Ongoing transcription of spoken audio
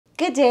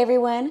Good day,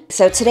 everyone.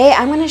 So today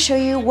I'm going to show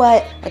you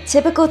what a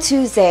typical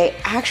Tuesday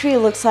actually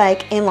looks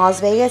like in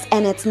Las Vegas,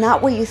 and it's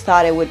not what you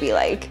thought it would be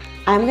like.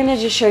 I'm going to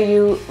just show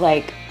you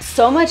like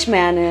so much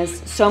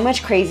madness, so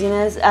much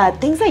craziness,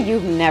 things that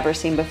you've never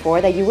seen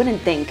before that you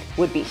wouldn't think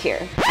would be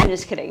here. I'm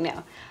just kidding,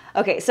 no.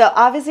 Okay, so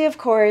obviously, of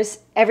course,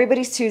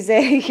 everybody's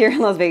Tuesday here in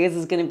Las Vegas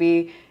is going to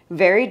be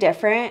very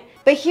different.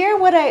 But here,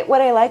 what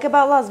I like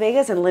about Las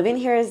Vegas and living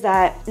here is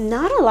that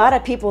not a lot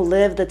of people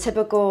live the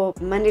typical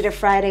Monday to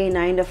Friday,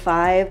 9 to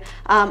 5.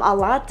 A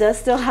lot does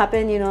still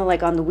happen, you know,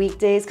 like on the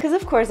weekdays, because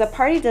of course, a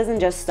party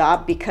doesn't just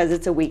stop because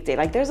it's a weekday.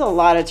 Like there's a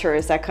lot of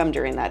tourists that come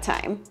during that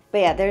time. But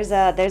yeah, there's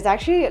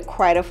actually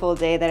quite a full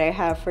day that I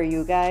have for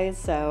you guys,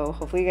 so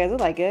hopefully you guys will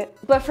like it.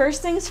 But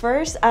first things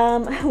first,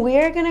 we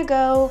are gonna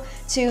go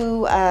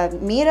to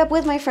meet up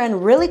with my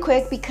friend really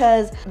quick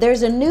because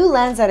there's a new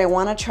lens that I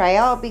wanna try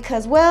out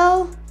because,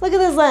 well, look at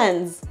this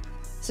lens.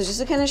 So just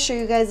to kind of show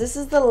you guys, this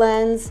is the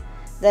lens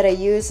that I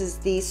use, is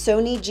the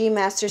Sony G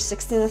Master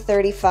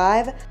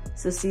 16-35.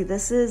 So see,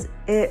 this is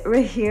it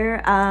right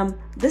here.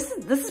 This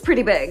is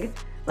pretty big.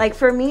 Like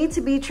for me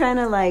to be trying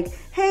to like,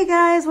 hey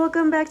guys,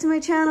 welcome back to my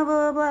channel,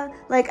 blah, blah, blah.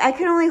 Like I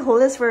can only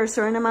hold this for a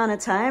certain amount of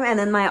time and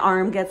then my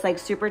arm gets like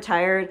super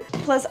tired.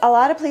 Plus a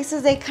lot of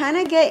places, they kind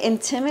of get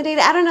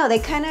intimidated. I don't know, they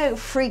kind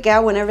of freak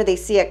out whenever they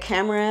see a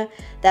camera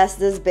that's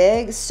this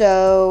big.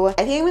 So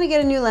I think I'm gonna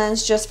get a new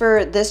lens just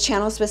for this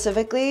channel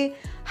specifically.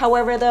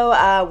 However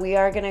though, we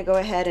are gonna go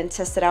ahead and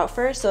test it out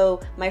first.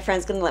 So my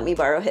friend's gonna let me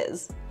borrow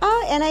his.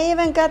 Oh, and I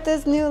even got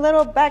this new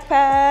little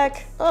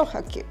backpack. Oh,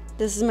 how cute.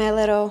 This is my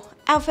little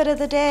outfit of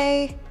the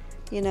day.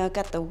 You know,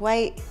 got the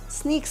white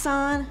sneaks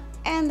on,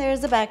 and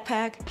there's the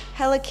backpack.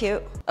 Hella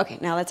cute. Okay,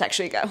 now let's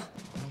actually go.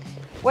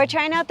 We're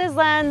trying out this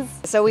lens.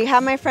 So we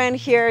have my friend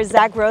here,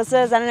 Zach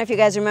Rosas. I don't know if you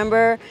guys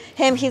remember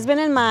him. He's been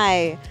in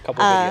my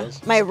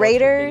my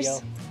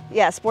Raiders.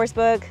 Yeah,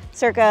 Sportsbook,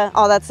 Circa,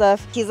 all that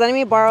stuff. He's letting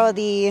me borrow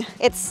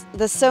it's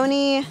the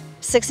Sony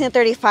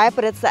 16-35,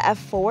 but it's the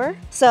f4.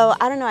 So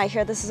I don't know, I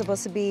hear this is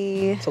supposed to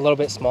be... It's a little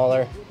bit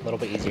smaller, a little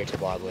bit easier to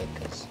vlog with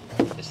because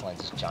this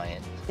lens is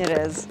giant. It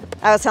is.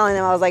 I was telling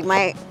them, I was like,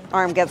 my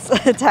arm gets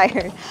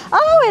tired.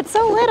 Oh, it's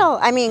so little.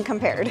 I mean,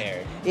 compared.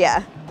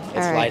 Yeah. It's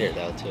lighter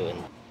though too.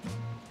 And...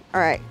 All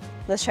right,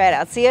 let's try it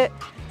out. See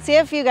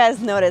if you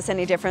guys notice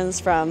any difference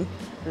from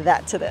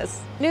that to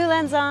this. New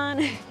lens on.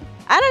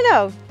 I don't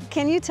know.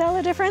 Can you tell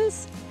the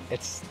difference?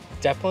 It's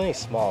definitely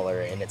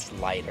smaller and it's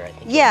lighter. I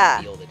think yeah.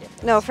 You feel the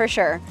difference. No, for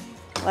sure.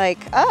 Like,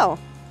 oh,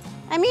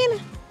 I mean,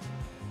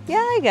 yeah,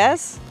 I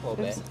guess. A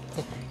little bit.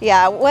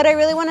 Yeah, what I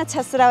really want to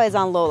test it out is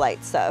on low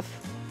light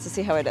stuff to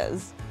see how it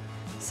is.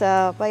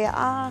 So, but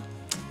yeah,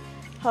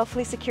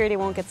 hopefully security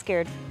won't get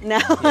scared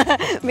now.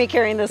 Me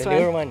carrying this one.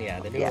 The newer one,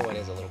 yeah, the newer one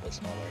is a little bit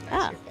smaller and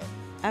nicer.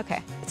 Oh.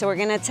 Okay, so we're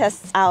gonna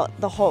test out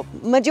the whole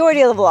majority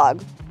of the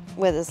vlog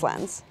with this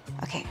lens.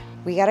 Okay,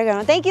 we gotta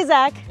go. Thank you,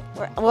 Zach.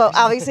 Well,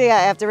 obviously I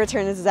have to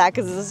return this to Zach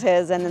because this is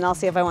his, and then I'll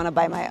see if I want to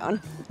buy my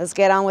own. Let's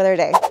get on with our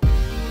day.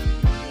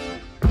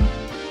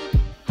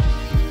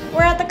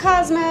 We're at the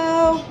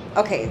Cosmo.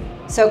 Okay,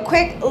 so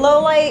quick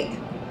low light.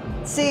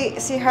 See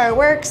how it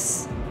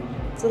works.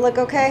 Does it look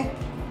okay?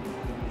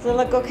 Does it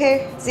look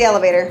okay? It's the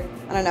elevator.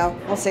 I don't know.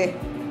 We'll see.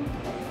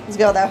 Let's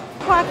go though.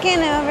 Walking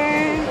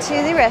over to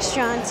the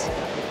restaurant.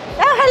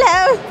 Oh,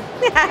 hello.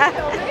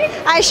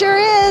 I sure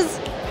is.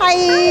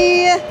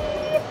 Hi.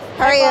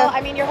 How are you? Well, I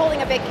mean, you're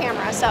holding a big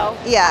camera, so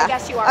yeah. I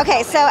guess you are.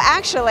 Okay, so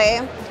actually,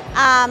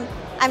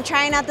 I'm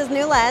trying out this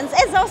new lens.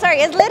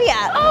 It's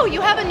Lydia. Oh,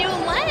 you have a new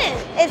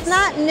lens. It's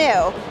not new.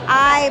 Okay.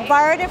 I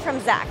borrowed it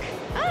from Zach.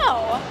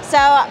 Oh. So,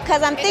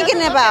 because I'm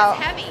thinking about...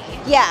 It's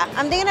heavy. Yeah,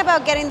 I'm thinking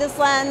about getting this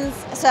lens.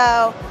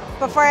 So,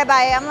 before I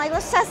buy it, I'm like,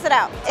 let's test it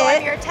out. So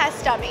I'm your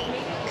test dummy.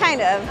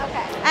 Kind of.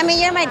 Okay. I mean,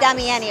 you're my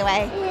dummy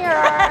anyway.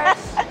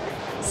 Yes.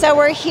 So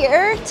we're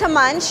here to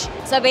munch.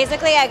 So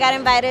basically, I got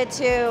invited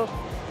to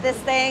this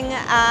thing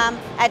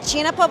at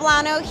China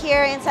Poblano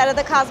here inside of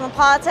the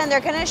Cosmopolitan. They're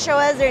gonna show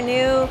us their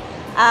new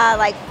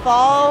like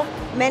fall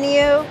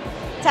menu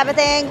type of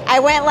thing. I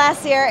went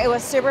last year, it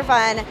was super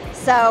fun.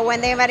 So when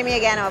they invited me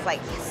again, I was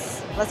like,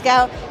 yes, let's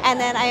go. And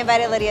then I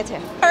invited Lydia too.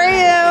 How are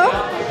you?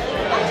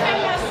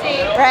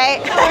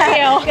 Right? How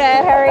are you?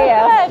 Good, how are you?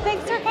 Good,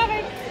 thanks for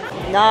coming.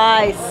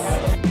 Nice.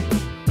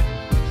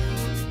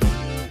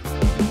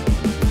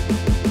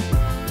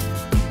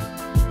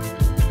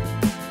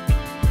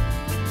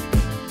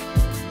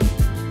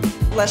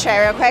 Let's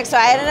try it real quick. So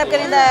I ended up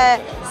getting the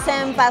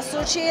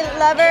Cempasúchil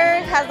lover.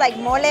 It has like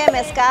mole,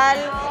 mezcal,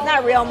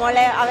 not real mole,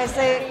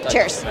 obviously.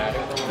 Cheers.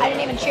 I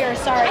didn't even cheers,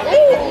 sorry.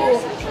 Ooh.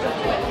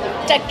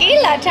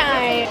 Tequila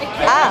time.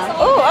 Ah,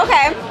 ooh,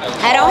 okay.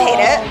 I don't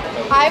hate it.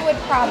 I would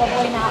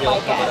probably not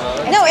like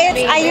it. No,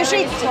 I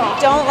usually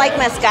don't like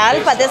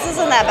mezcal, but this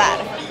isn't that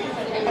bad.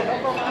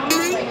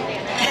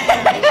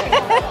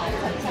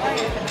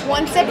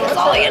 One sip is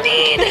all you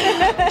need.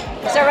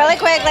 So really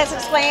quick, let's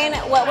explain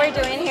what we're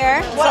doing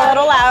here. It's a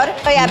little loud.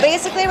 But yeah,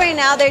 basically right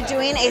now they're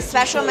doing a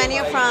special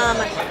menu from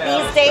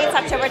these dates,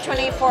 October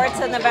 24th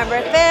to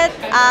November 5th.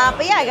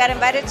 But yeah, I got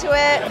invited to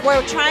it.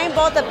 We're trying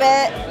both a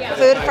bit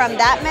food from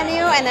that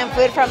menu and then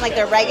food from like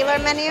the regular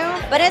menu.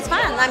 But it's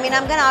fun. I mean,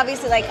 I'm gonna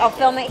obviously like, I'll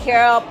film it here.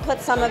 I'll put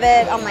some of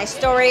it on my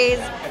stories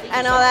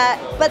and all that.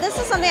 But this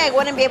is something I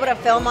wouldn't be able to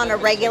film on a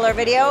regular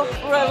video,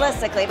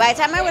 realistically. By the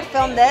time I would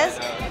film this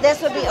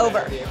would be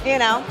over, you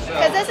know?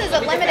 Because this is a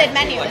limited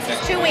menu. This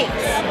is 2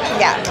 weeks.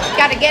 Yeah.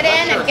 Got to get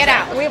in and get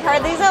out. We've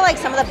heard these are like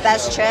some of the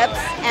best chips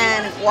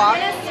and guac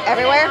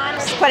everywhere.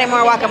 Just putting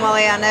more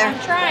guacamole on there.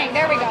 I'm trying.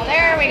 There we go.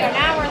 There we go.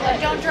 Now we're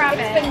don't drop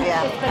it.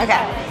 Yeah.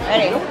 Okay.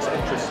 Ready?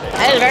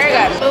 That is very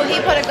good. Oh,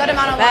 he put a good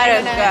amount of That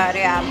lime is in it. good,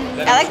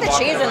 yeah. I like the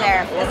cheese in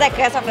there. Is that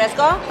queso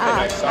fresco?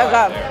 So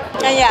good.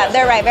 And yeah,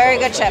 they're right. Very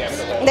good chips.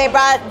 They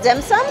brought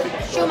dim sum?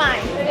 Shumai.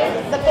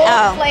 The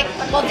gold flake.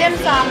 Well, dim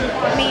sum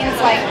means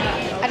like,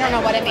 I don't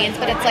know what it means,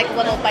 but it's like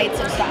little bites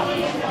of stuff.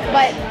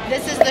 But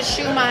this is the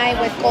shumai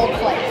with gold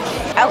flakes.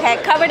 Okay,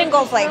 covered in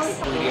gold flakes.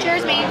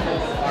 Cheers, me.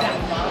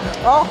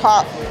 Oh,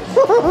 hot.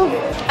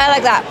 I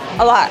like that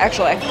a lot,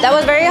 actually. That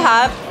was very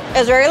hot. It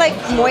was very like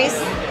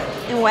moist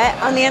and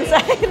wet on the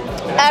inside.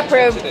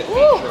 Approved.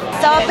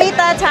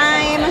 Sopita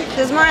time.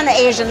 This is more on the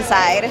Asian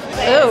side.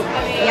 Ooh,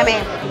 yummy.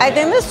 I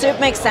think the soup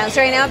makes sense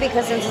right now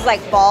because since it's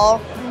like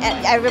fall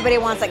and everybody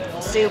wants like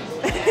soup.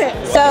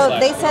 So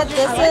they said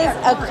this is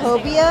a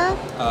cobia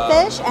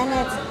fish and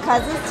it's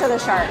cousins to the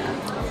shark.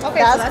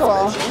 Okay, That's so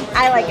cool.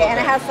 I like it, and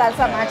it has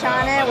salsa macha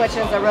on it, which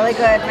is a really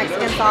good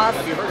Mexican sauce.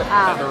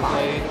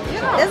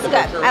 This is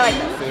good. I like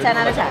this. 10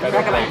 out of 10.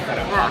 Recommend.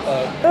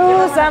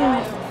 Ooh, some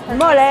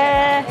mole.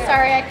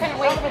 Sorry, I couldn't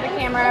wait for the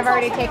camera. I've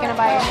already taken a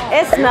bite.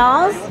 It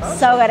smells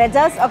so good. It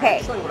does.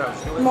 Okay,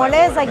 mole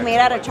is like made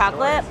out of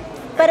chocolate,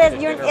 but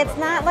it's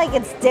not like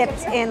it's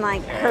dipped in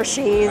like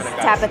Hershey's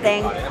type of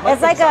thing.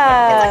 It's like It's like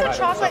a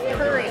chocolate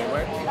curry.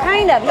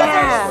 kind of,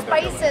 yeah. There's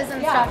spices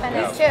and stuff in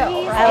it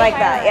too. I like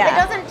that. Yeah.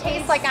 It doesn't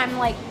taste like I'm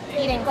like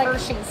eating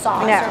Hershey's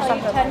sauce No. or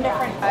something. 10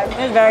 different types.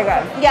 It's very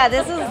good. Yeah,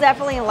 this is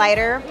definitely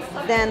lighter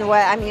than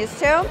what I'm used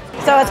to.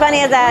 So what's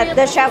funny is that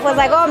the chef was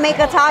like, oh, make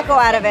a taco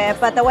out of it.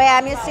 But the way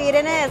I'm used to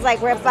eating it is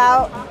like rip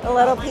out a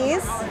little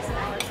piece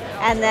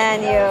and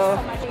then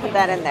you put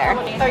that in there.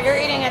 So you're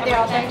eating it the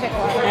authentic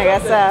way. I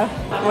guess so.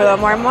 With a little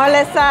more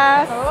mole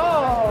sauce.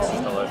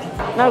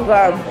 Oh, No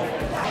good.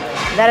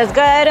 That is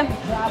good.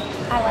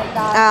 I like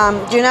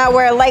that. Do not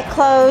wear light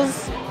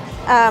clothes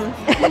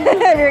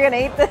if you're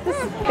gonna eat this.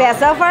 But yeah,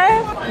 so far,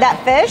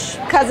 that fish,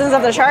 cousins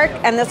of the shark,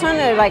 and this one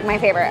are like my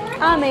favorite.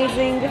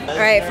 Amazing. All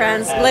right,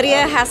 friends,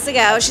 Lydia has to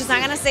go. She's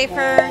not gonna stay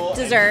for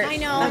dessert. I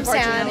know, I'm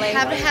sad.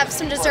 Have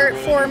some dessert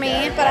for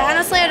me, but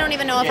honestly, I don't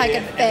even know if I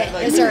could fit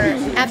dessert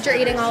after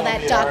eating all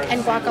that duck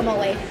and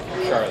guacamole.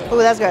 Ooh,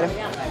 that's good.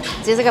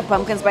 It tastes like a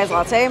pumpkin spice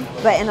latte,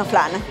 but in a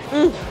flan.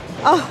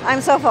 Oh, I'm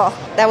so full.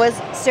 That was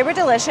super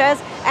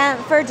delicious. And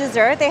for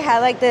dessert, they had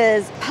like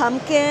this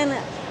pumpkin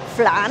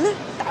flan.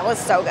 That was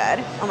so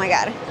good. Oh my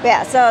God. But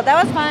yeah, so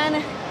that was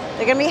fun.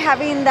 They're gonna be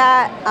having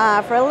that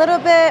for a little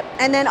bit.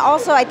 And then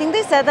also, I think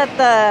they said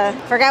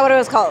that forgot what it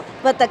was called,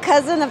 but the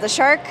cousin of the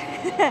shark,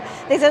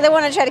 they said they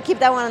want to try to keep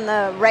that one on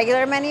the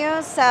regular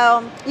menu.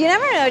 So you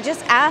never know,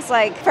 just ask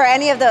like for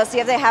any of those, see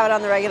if they have it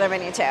on the regular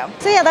menu too.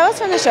 So yeah, that was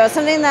fun to show.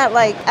 Something that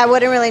like I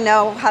wouldn't really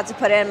know how to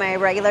put in my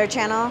regular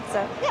channel.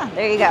 So yeah,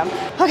 there you go.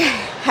 Okay,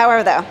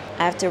 however though,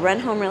 I have to run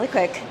home really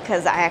quick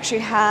because I actually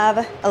have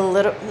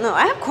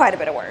I have quite a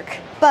bit of work.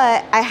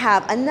 But I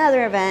have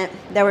another event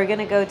that we're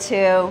gonna go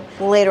to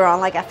later on,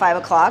 like at 5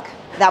 o'clock.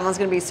 That one's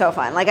gonna be so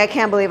fun. Like I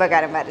can't believe I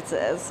got invited to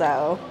this,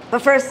 so.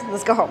 But first,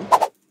 let's go home.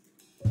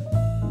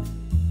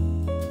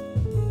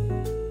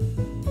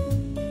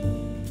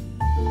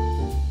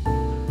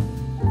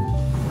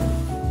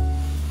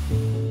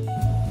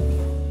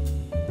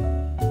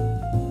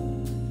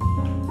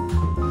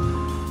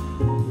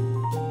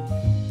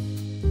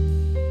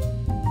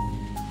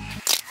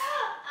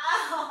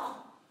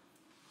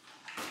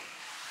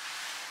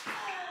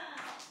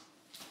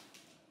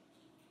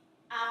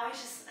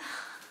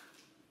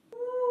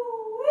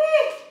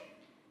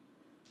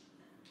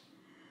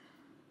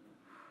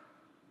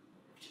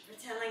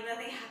 Pretend like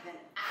nothing happened.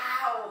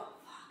 Ow!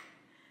 Fuck.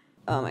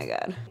 Oh my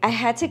God. I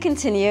had to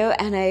continue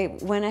and I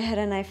went ahead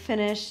and I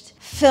finished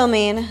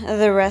filming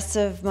the rest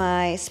of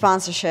my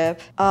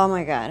sponsorship. Oh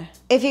my God.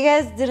 If you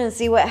guys didn't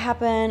see what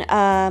happened,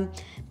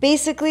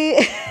 basically,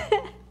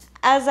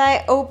 as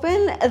I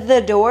opened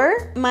the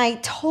door, my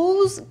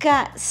toes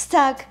got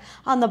stuck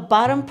on the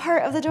bottom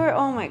part of the door.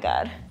 Oh my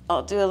God.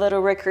 I'll do a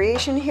little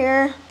recreation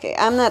here. Okay,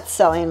 I'm not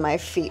selling my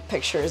feet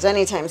pictures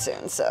anytime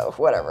soon, so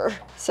whatever.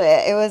 So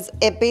yeah,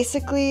 it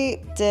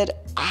basically did,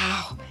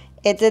 ow.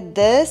 It did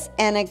this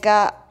and it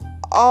got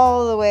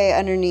all the way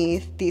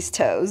underneath these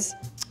toes.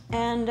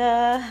 And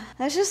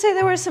let's just say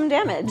there was some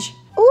damage.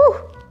 Ooh,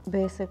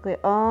 basically,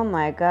 oh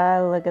my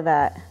God, look at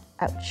that.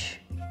 Ouch.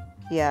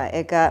 Yeah,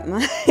 it got my,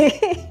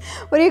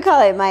 what do you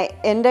call it? My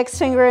index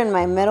finger and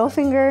my middle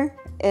finger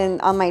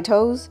on my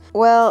toes.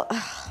 Well,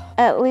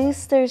 At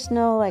least there's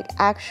no like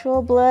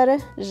actual blood.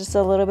 There's just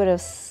a little bit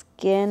of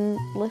skin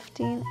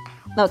lifting.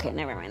 Okay,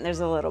 never mind. There's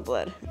a little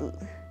blood. Ooh.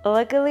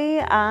 Luckily,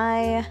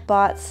 I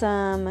bought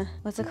some,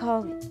 what's it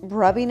called?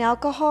 Rubbing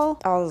alcohol.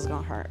 Oh, this is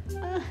gonna hurt.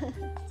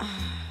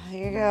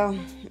 Here you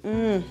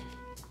go.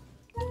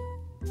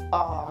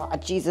 Oh,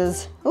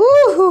 Jesus.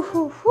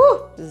 Ooh,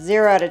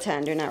 0 out of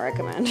 10, do not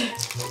recommend.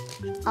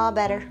 All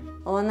better.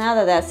 Well, now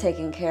that that's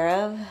taken care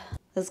of,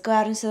 let's go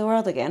out into the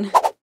world again.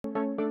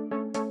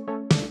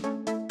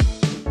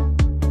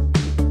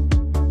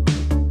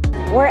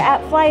 We're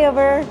at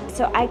Flyover.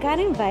 So I got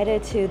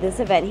invited to this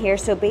event here.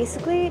 So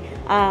basically,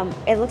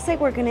 it looks like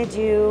we're gonna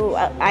do,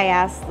 I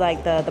asked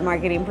like the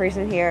marketing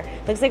person here,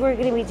 looks like we're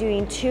gonna be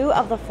doing 2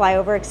 of the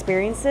Flyover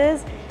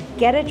experiences,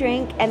 get a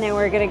drink, and then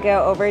we're gonna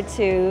go over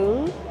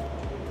to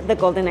the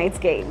Golden Knights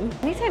game.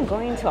 Anytime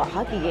going to a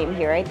hockey game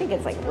here, I think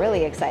it's like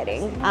really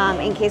exciting.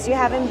 In case you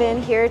haven't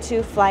been here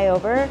to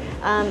Flyover,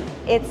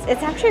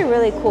 it's actually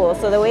really cool.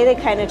 So the way they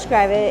kind of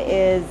describe it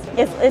is,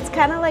 it's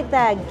kind of like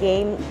that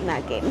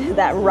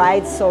that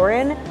ride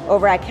Soarin'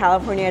 over at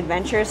California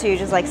Adventure. So you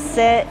just like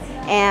sit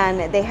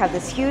and they have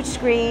this huge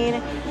screen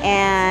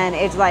and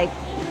it's like,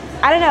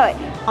 I don't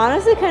know,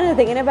 honestly kind of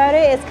thinking about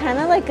it, it's kind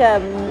of like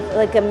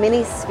a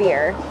mini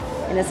sphere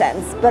in a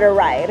sense, but a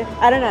ride.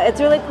 I don't know,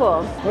 it's really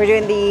cool. We're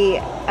doing the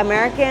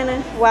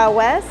American Wild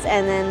West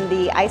and then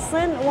the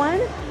Iceland one.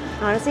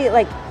 Honestly,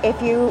 like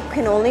if you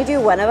can only do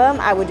one of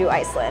them, I would do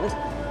Iceland.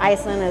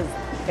 Iceland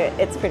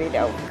it's pretty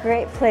dope.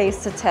 Great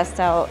place to test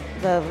out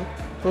the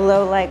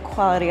low light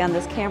quality on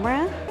this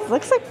camera. It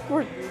looks like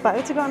we're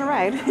about to go on a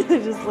ride.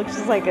 It just looks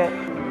just like a,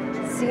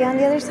 see you on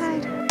the other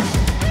side.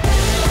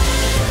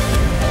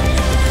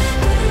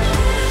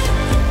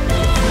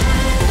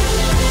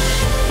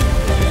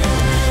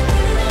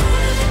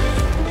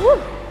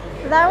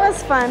 That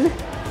was fun.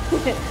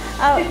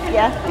 Oh,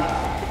 yeah.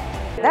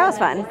 That was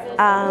fun.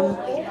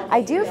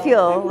 I do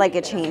feel like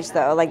it changed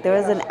though. Like there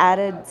was an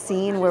added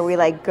scene where we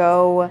like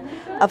go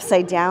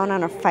upside down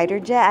on a fighter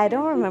jet. I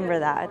don't remember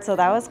that. So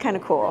that was kind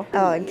of cool.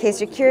 Oh, in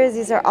case you're curious,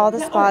 these are all the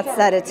spots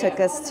that it took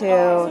us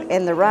to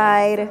in the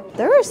ride.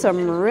 There were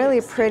some really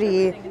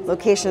pretty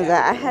locations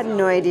that I had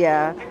no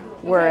idea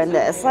were in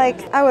this.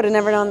 Like I would have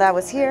never known that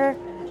was here.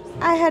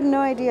 I had no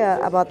idea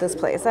about this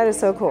place. That is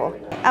so cool.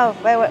 Oh,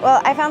 wait,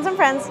 well, I found some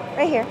friends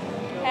right here.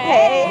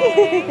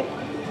 Hey.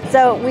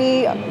 So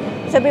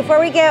before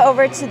we get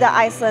over to the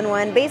Iceland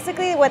one,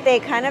 basically what they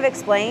kind of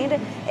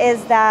explained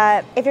is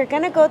that if you're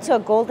gonna go to a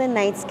Golden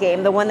Knights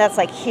game, the one that's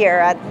like here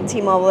at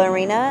T-Mobile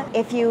Arena,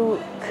 if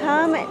you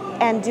come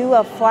and do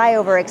a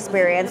Flyover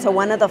experience, so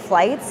one of the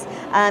flights,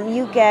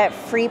 you get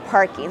free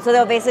parking. So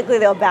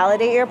they'll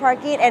validate your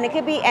parking, and it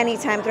could be any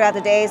time throughout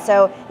the day.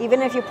 So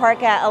even if you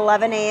park at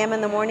 11 a.m.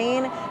 in the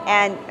morning,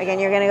 and again,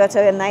 you're gonna go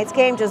to a Knights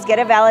game, just get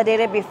it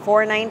validated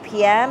before 9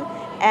 p.m.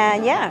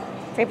 And yeah,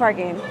 free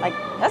parking. Like,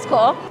 that's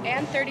cool.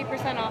 And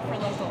 30% off for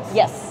locals.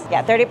 Yes,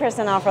 yeah,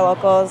 30% off for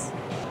locals.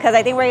 Because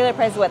I think regular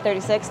price is what,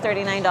 $36,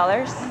 $39?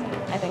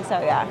 I think so,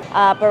 yeah.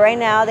 But right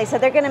now, they said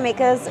they're gonna make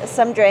us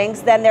some drinks.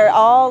 Then they're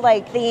all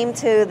like themed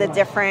to the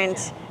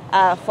different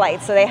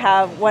flights. So they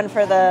have one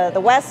for the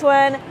West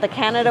one, the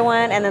Canada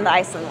one, and then the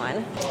Iceland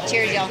one.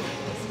 Cheers, y'all.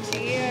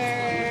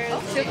 Cheers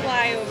to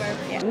Flyover.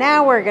 Yeah.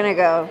 Now we're gonna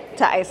go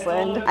to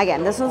Iceland.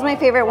 Again, this one's my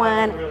favorite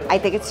one. I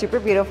think it's super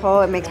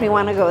beautiful. It makes me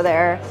want to go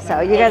there.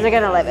 So you guys are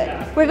gonna love it.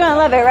 We're gonna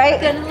love it, right?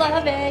 Gonna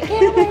love it.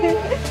 Can't wait.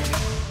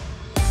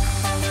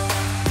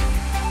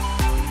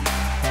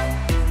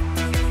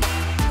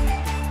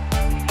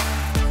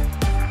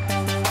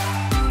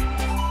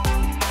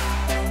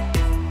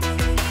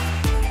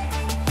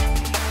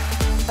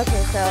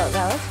 Okay, so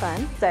that was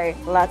fun. Sorry,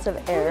 lots of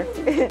air.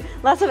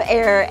 Lots of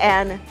air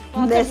and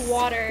lots of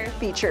water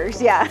features,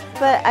 yeah.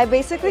 But I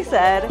basically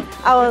said,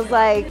 I was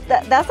like,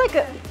 that's like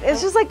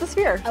it's just like the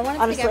sphere,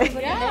 honestly.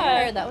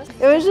 Yeah. That was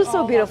it was just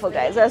so beautiful,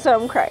 guys. That's why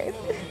I'm crying.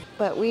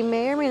 But we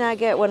may or may not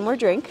get one more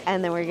drink,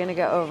 and then we're gonna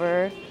go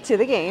over to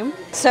the game.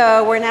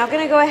 So we're now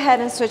gonna go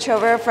ahead and switch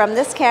over from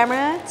this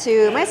camera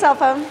to my cell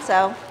phone,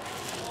 so.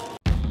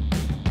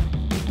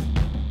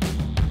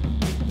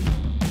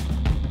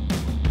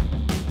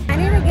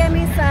 Get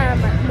me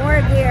some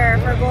more gear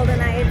for Golden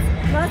Knights.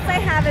 Most I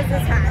have is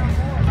this hat,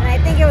 and I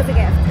think it was a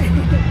gift.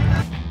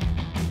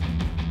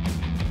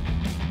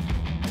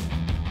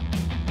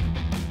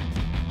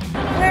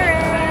 We're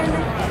in.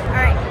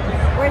 All right,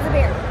 where's the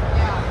beer?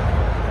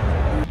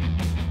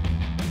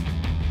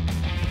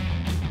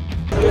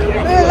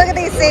 Ooh, look at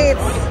these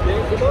seats.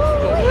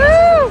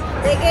 Woo!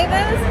 They gave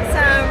us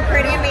some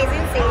pretty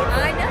amazing seats.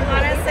 I know.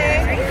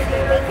 Honestly,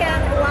 we can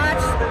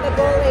watch the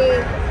goalie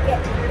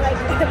get like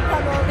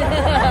pummeled.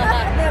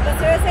 No, but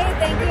seriously,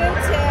 thank you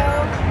to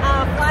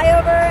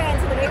Flyover and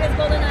to the Vegas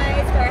Golden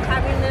Knights for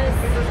having this.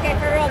 Okay,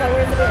 for real though,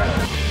 where's the beer?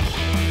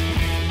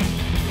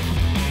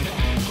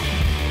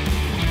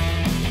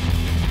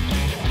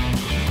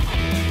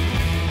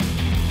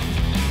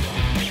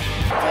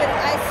 Dude,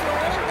 I swear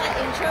like that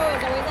intro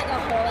is always like a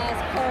whole ass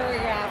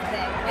choreographed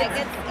thing. Like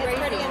it's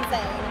pretty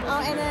insane.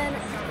 Oh, and then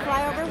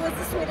Flyover was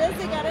the sweetest.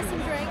 They got us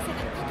some drinks and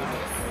then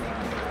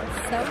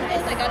So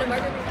nice. I got a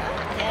margarita.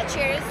 Yeah,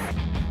 cheers.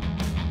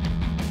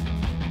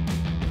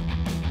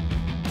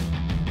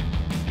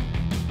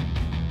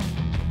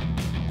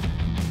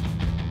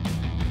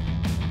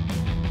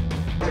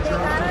 They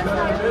got us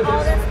like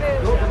all this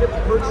food.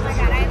 Oh my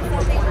god, I am so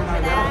thankful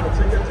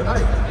for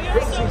that.